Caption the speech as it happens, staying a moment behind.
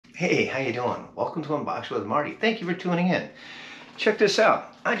Hey, how you doing? Welcome to Unbox with Marty. Thank you for tuning in. Check this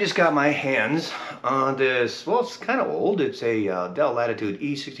out. I just got my hands on this, well, it's kind of old. It's a Dell Latitude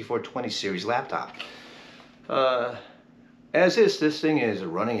E6420 Series laptop. As is, this thing is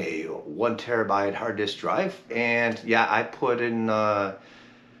running a 1 terabyte hard disk drive, and yeah, I put in Linux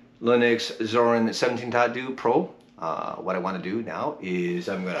Zorin 17.2 Pro. What I want to do now is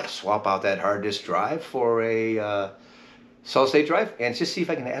I'm going to swap out that hard disk drive for a solid state drive and just see if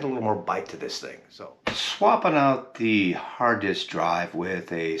I can add a little more bite to this thing. So swapping out the hard disk drive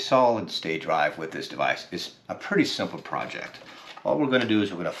with a solid state drive with this device is a pretty simple project. All we're going to do is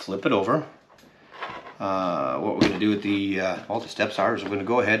we're going to flip it over. What we're going to do with all the steps are is we're going to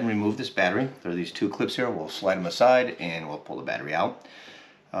go ahead and remove this battery. There are these two clips here. We'll slide them aside and we'll pull the battery out.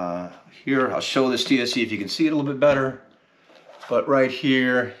 Here, I'll show this to you, see if you can see it a little bit better. But right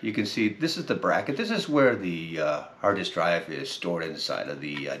here, you can see this is the bracket. This is where the hard disk drive is stored inside of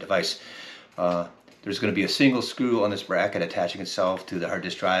the device. There's going to be a single screw on this bracket attaching itself to the hard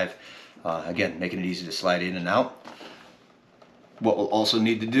disk drive. Again, making it easy to slide in and out. What we'll also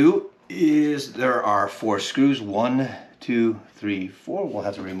need to do is there are 4 screws. 1, 2, 3, 4. We'll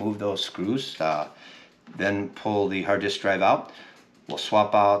have to remove those screws. Then pull the hard disk drive out. We'll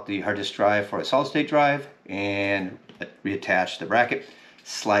swap out the hard disk drive for a solid state drive and reattach the bracket,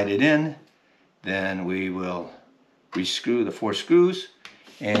 slide it in, then we will rescrew the 4 screws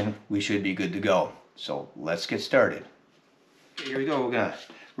and we should be good to go. So let's get started. Okay, here we go. We're going to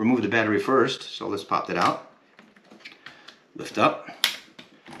remove the battery first, so let's pop that out. Lift up.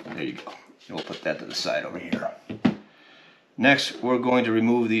 There you go. And we'll put that to the side over here. Next, we're going to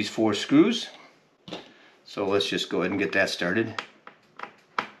remove these 4 screws. So let's just go ahead and get that started.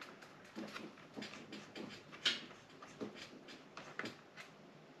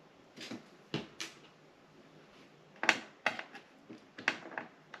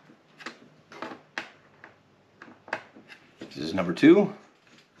 This is number 2.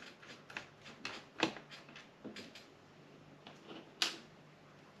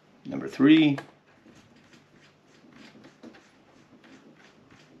 Number 3.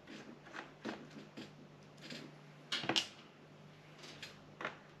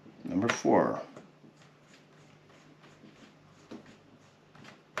 Number 4.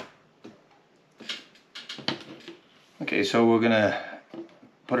 Okay, so we're gonna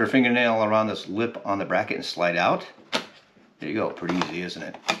put our fingernail around this lip on the bracket and slide out. There you go, pretty easy, isn't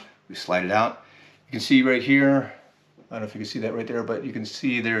it? We slide it out. You can see right here, I don't know if you can see that right there, but you can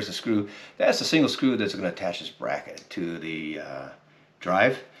see there's a screw. That's a single screw that's going to attach this bracket to the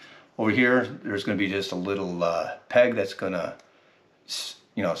drive. Over here, there's going to be just a little peg that's going to,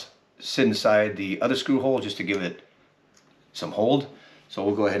 sit inside the other screw hole just to give it some hold. So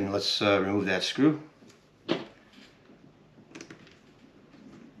we'll go ahead and let's remove that screw.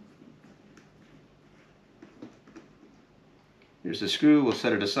 Here's the screw, we'll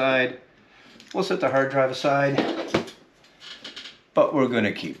set it aside. We'll set the hard drive aside, but we're going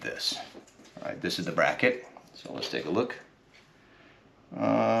to keep this. All right, this is the bracket, so let's take a look.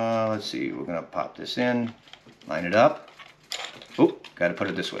 Let's see, we're going to pop this in, line it up. Oh, got to put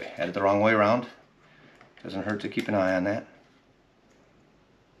it this way. Had it the wrong way around. Doesn't hurt to keep an eye on that.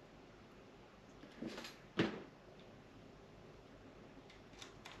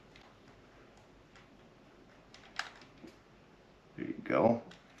 There you go.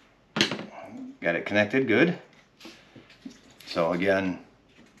 Got it connected, good. So again,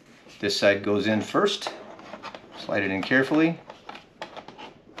 this side goes in first. Slide it in carefully.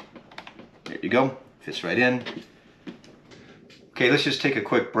 There you go, fits right in. Okay, let's just take a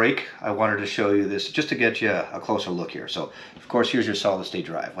quick break. I wanted to show you this just to get you a closer look here. So, of course, here's your solid state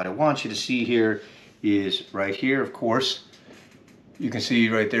drive. What I want you to see here is right here, of course. You can see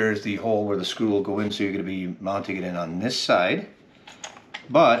right there is the hole where the screw will go in, so you're going to be mounting it in on this side.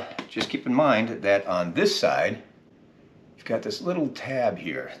 But just keep in mind that on this side, you've got this little tab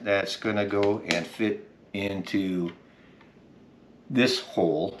here that's going to go and fit into this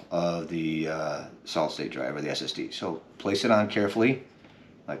hole of the solid state drive or the SSD. So place it on carefully.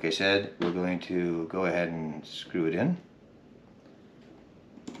 Like I said, we're going to go ahead and screw it in.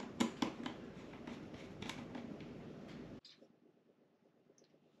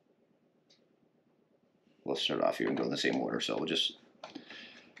 We'll start off here and go in the same order. So we'll just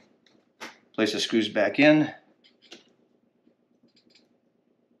place the screws back in.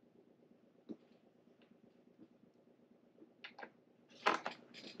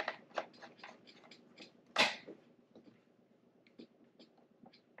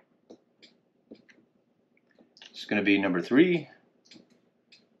 It's going to be number 3.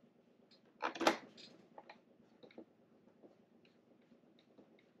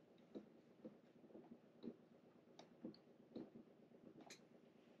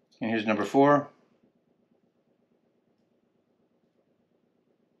 And here's number 4.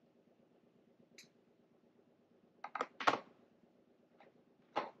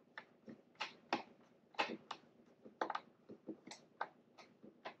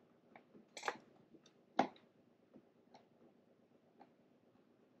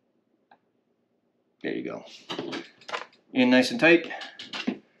 There you go. In nice and tight.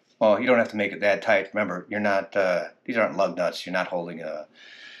 Well, you don't have to make it that tight. Remember, you're not, these aren't lug nuts. You're not holding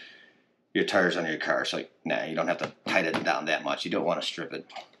your tires on your car. So, nah, you don't have to tighten it down that much. You don't want to strip it.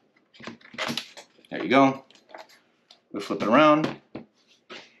 There you go. We'll flip it around,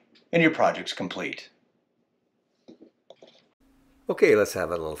 and your project's complete. Okay, let's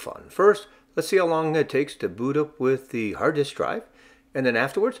have a little fun. First, let's see how long it takes to boot up with the hard disk drive, and then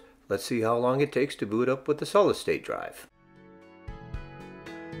afterwards, let's see how long it takes to boot up with the solid state drive.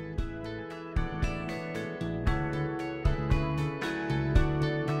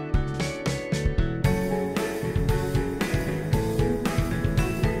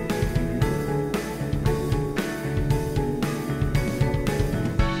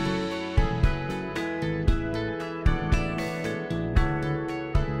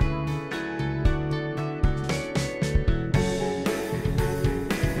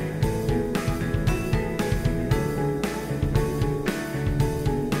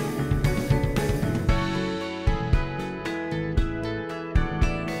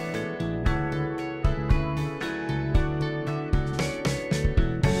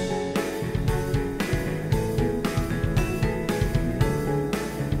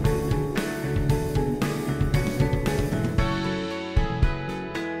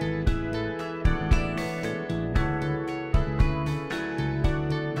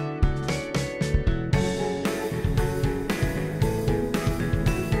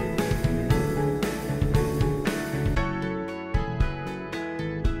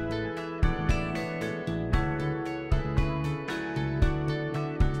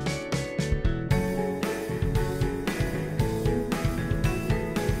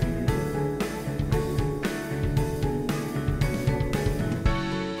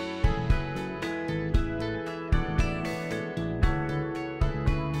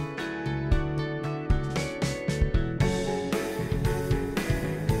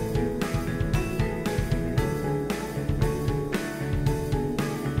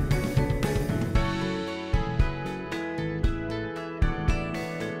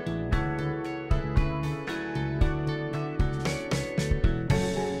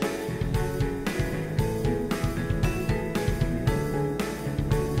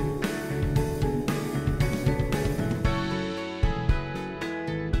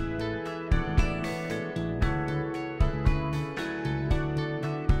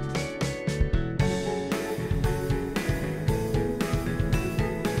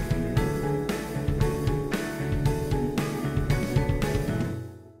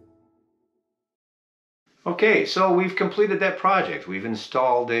 Okay, so we've completed that project. We've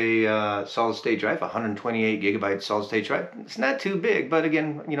installed a solid state drive, 128 gigabyte solid state drive. It's not too big, but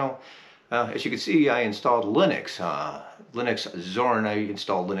again, you know, as you can see, I installed Linux Zorin. I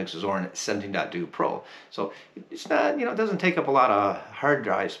installed Linux Zorin 17.2 Pro. So it's not, you know, it doesn't take up a lot of hard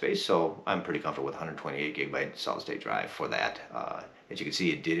drive space. So I'm pretty comfortable with 128 gigabyte solid state drive for that. As you can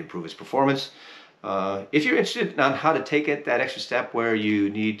see, it did improve its performance. If you're interested on how to take it that extra step where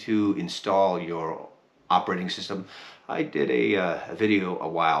you need to install your operating system, I did a video a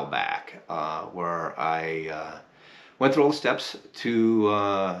while back where I went through all the steps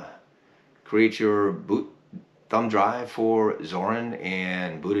to create your boot thumb drive for Zorin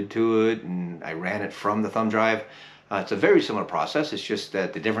and booted to it, and I ran it from the thumb drive. It's a very similar process. It's just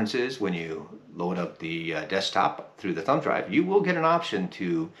that the difference is when you load up the desktop through the thumb drive, you will get an option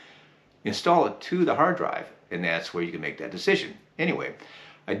to install it to the hard drive, and that's where you can make that decision. Anyway,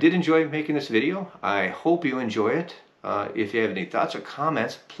 I did enjoy making this video. I hope you enjoy it. If you have any thoughts or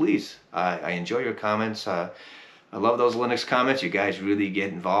comments, please, I enjoy your comments. I love those Linux comments. You guys really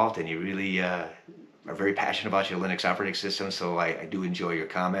get involved, and you really are very passionate about your Linux operating system, so I do enjoy your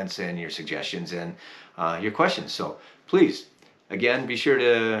comments and your suggestions and your questions. So please, again, be sure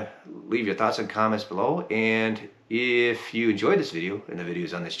to leave your thoughts and comments below, and if you enjoyed this video and the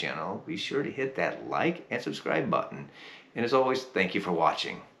videos on this channel, be sure to hit that like and subscribe button. And as always, thank you for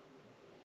watching.